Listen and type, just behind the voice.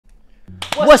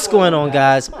What's going on,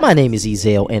 guys? My name is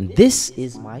Ezel, and this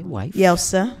is my wife,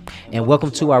 Yelsa. and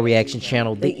welcome to our reaction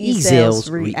channel, The Ezels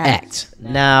React.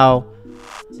 Now,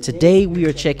 today we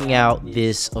are checking out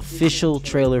this official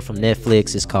trailer from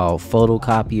Netflix. It's called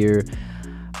Photocopier.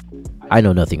 I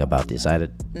know nothing about this. Have you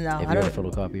heard of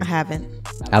Photocopier? I haven't.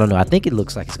 I don't know. I think it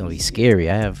looks like it's gonna be scary.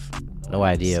 I have no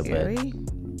idea, Scary? but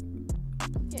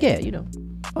yeah, you know.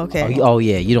 Okay. Oh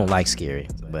yeah, you don't like scary,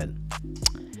 but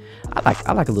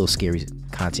I like a little scary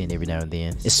content every now and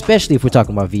then, especially if we're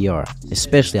talking about VR.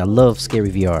 Especially, I love scary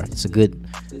VR. It's a good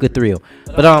thrill.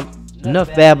 But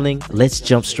enough babbling. Let's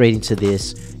jump straight into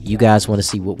this. You guys want to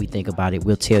see what we think about it?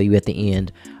 We'll tell you at the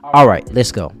end. All right,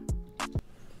 let's go.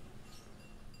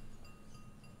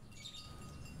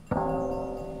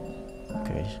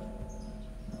 Okay.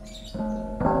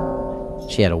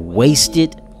 She had a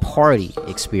wasted party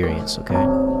experience. Okay.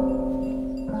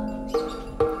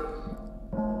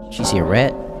 She see a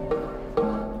rat.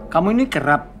 Kamu ini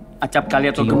kerap acap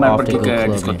kali atau gemar pergi ke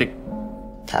diskotik?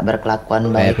 Tak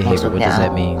berkelakuan baik maksudnya. What does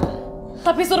that mean?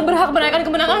 Tapi Sur berhak merayakan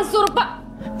kemenangan Sur, Pak.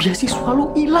 Beasiswa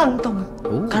lu hilang, tau gak?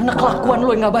 Karena kelakuan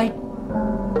lu yang gak baik.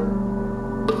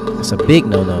 That's a big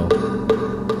no-no.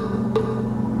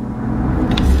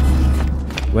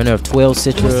 Winner of 12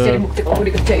 Citra. Gue mesti cari bukti kalau gue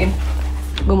dikerjain.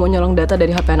 Gue mau nyolong data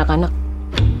dari HP anak-anak.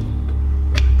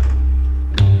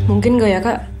 Mungkin gak ya,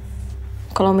 Kak?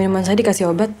 Kalau minuman saya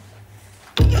dikasih obat.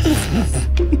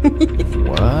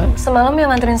 What? Semalam yang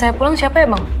nganterin saya pulang siapa ya,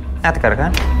 Bang? Edgar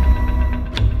kan?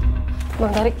 Bang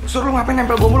Tarik. Sur, lu ngapain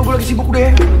nempel gua mulu? Gua lagi sibuk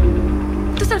deh.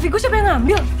 Itu selfie gue siapa yang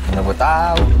ngambil? Mana gua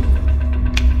tahu.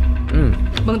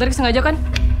 Bang Tarik sengaja kan?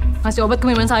 Ngasih obat ke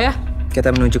minuman saya? Kita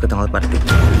menuju ke tengah party.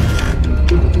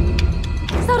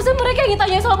 Seharusnya mereka yang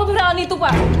tanya soal pembelaan itu,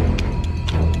 Pak.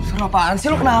 Sur, apaan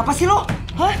sih lu? Kenapa sih lu?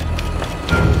 Hah?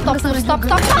 Stop.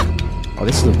 Oh,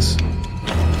 this looks...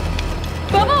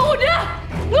 Bapak udah!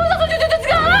 Nggak usah sujud-sujud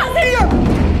segala! Serius!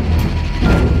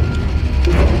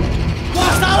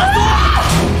 Wah, salah tuh!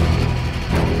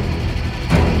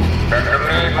 Dan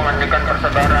demi menghentikan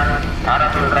persebaran,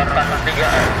 harap menerapkan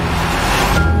 3M.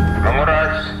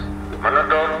 Menguras,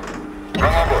 menutup,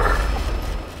 mengubur.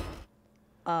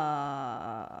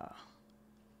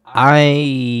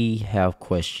 I have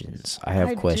questions. I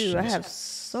have questions. I have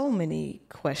so many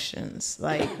questions.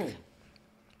 Like,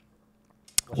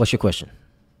 what's your question?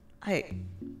 I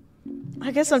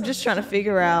guess I'm just trying to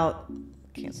figure out.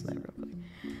 Cancel that real quick.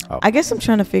 Oh. I guess I'm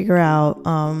trying to figure out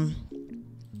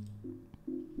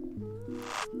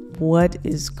what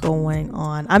is going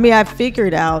on. I mean, I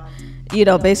figured out, you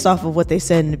know, based off of what they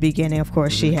said in the beginning. Of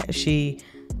course, she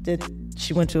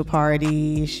went to a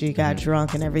party, she got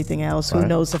drunk and everything else. Who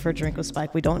knows if her drink was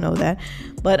spiked? We don't know that.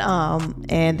 But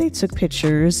and they took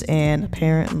pictures, and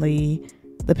apparently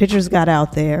the pictures got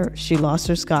out there. She lost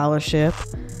her scholarship.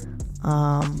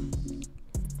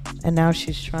 And now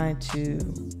she's trying to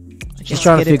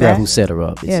figure out who set her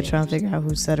up. Yeah, trying to figure out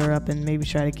who set her up and maybe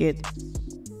try to get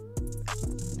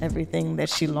everything that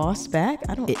she lost back.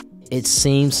 I don't. It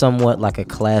seems somewhat like a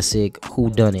classic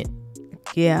whodunit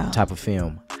type of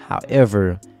film.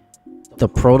 However, the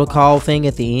protocol thing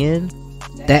at the end,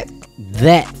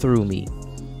 that threw me,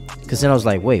 because then I was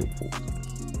like, wait,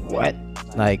 what?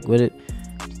 Like,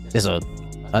 there's an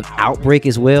outbreak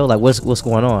as well. Like, what's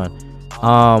going on?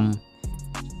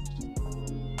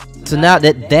 So now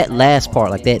that last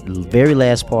part, like that very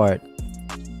last part,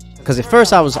 because at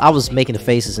first I was making the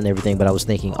faces and everything, but I was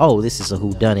thinking, oh, this is a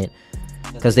whodunit,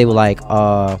 because they were like,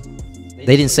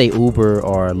 they didn't say Uber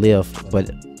or Lyft,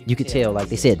 but you could tell, like,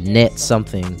 they said net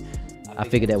something. I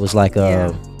figured that was like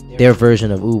their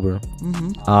version of Uber.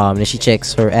 And then she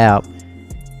checks her app.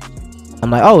 I'm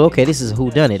like, oh, okay, this is a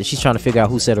whodunit. She's trying to figure out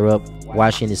who set her up, why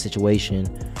is she in this situation.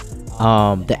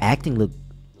 The acting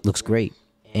looks great,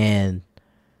 and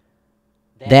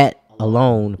that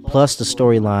alone, plus the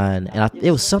storyline, and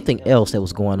there was something else that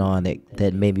was going on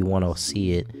that made me want to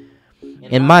see it.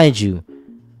 And mind you,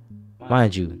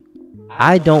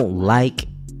 I don't like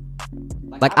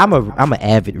I'm an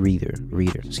avid reader,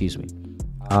 excuse me.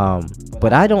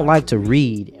 But I don't like to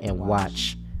read and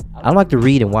watch. I don't like to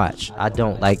read and watch. I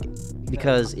don't like,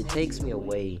 because it takes me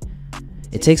away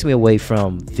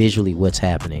from visually what's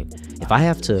happening. If I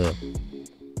have to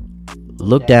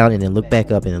look down and then look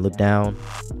back up and then look down,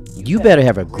 you better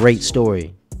have a great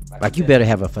story. Like, you better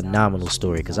have a phenomenal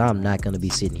story, because I'm not going to be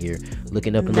sitting here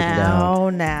looking up and looking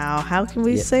down. Now, how can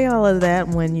we say all of that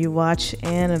when you watch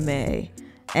anime?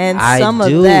 And I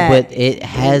do, but it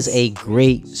has a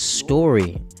great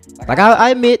story. Like, I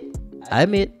admit,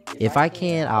 if I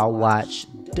can, I'll watch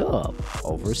dub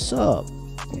over sub.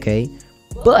 Okay?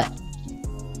 But,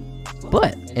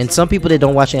 and some people that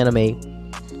don't watch anime,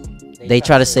 they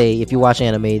try to say if you watch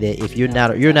anime that if you're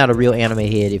not a real anime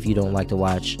head if you don't like to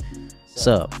watch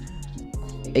sub.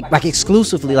 Like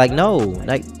exclusively, like no.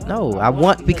 I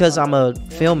want, because I'm a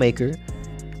filmmaker,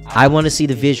 I want to see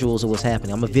the visuals of what's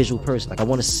happening. I'm a visual person. Like I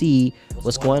want to see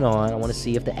what's going on. I want to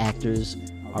see if the actors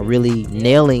are really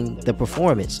nailing the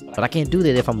performance. But I can't do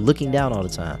that if I'm looking down all the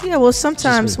time. Yeah, well,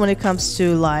 sometimes when it comes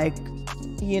to, like,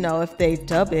 you know, if they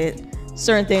dub it,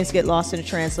 certain things get lost in the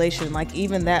translation. Like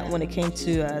even that, when it came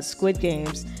to Squid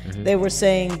Games, they were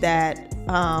saying that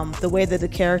the way that the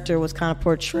character was kind of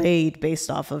portrayed based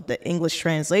off of the English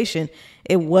translation,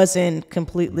 it wasn't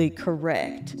completely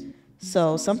correct.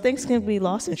 So some things can be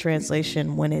lost in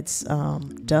translation when it's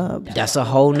dubbed. That's a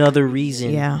whole nother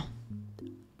reason. Yeah.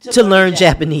 To learn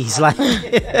Japanese. Like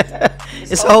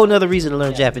it's a whole nother reason to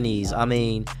learn Japanese. I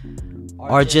mean,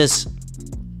 or just,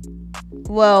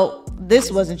 well,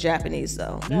 this wasn't Japanese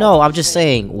though. No, I'm just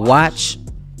saying,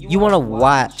 you want to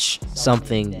watch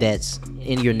something that's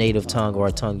in your native tongue or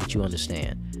a tongue that you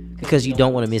understand, because you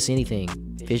don't want to miss anything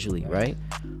visually, right?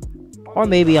 Or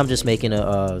maybe I'm just making this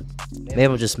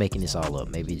all up.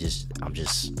 Maybe I'm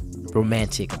just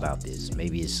romantic about this.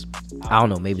 Maybe it's, I don't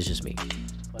know, maybe it's just me.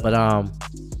 But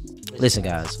listen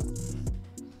guys,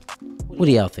 what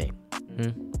do y'all think?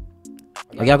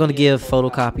 Are y'all gonna give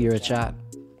Photocopier a shot?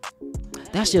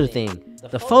 That's the other thing.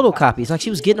 The photocopies, like she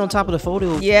was getting on top of the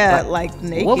photo. Yeah, like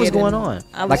naked. What was going on?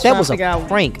 Like that was a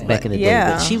prank back in the day.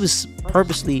 But she was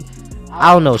purposely,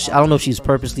 I don't know if she's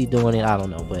purposely doing it. I don't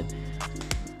know, but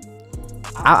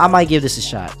I might give this a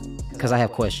shot because I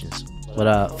have questions.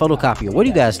 But Photocopier, what do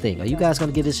you guys think? Are you guys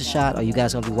gonna give this a shot? Are you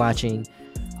guys gonna be watching?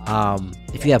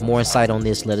 If you have more insight on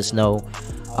this, let us know.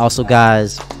 Also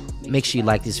guys, make sure you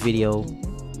like this video.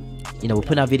 You know, we're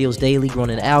putting out videos daily,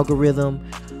 growing an algorithm,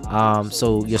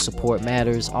 so your support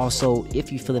matters. Also,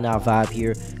 if you're feeling our vibe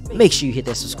here, make sure you hit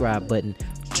that subscribe button,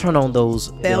 turn on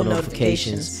those bell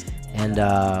notifications. And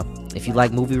if you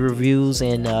like movie reviews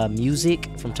and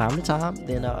music from time to time,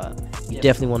 then you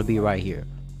definitely want to be right here.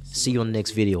 See you on the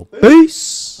next video.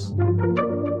 Peace.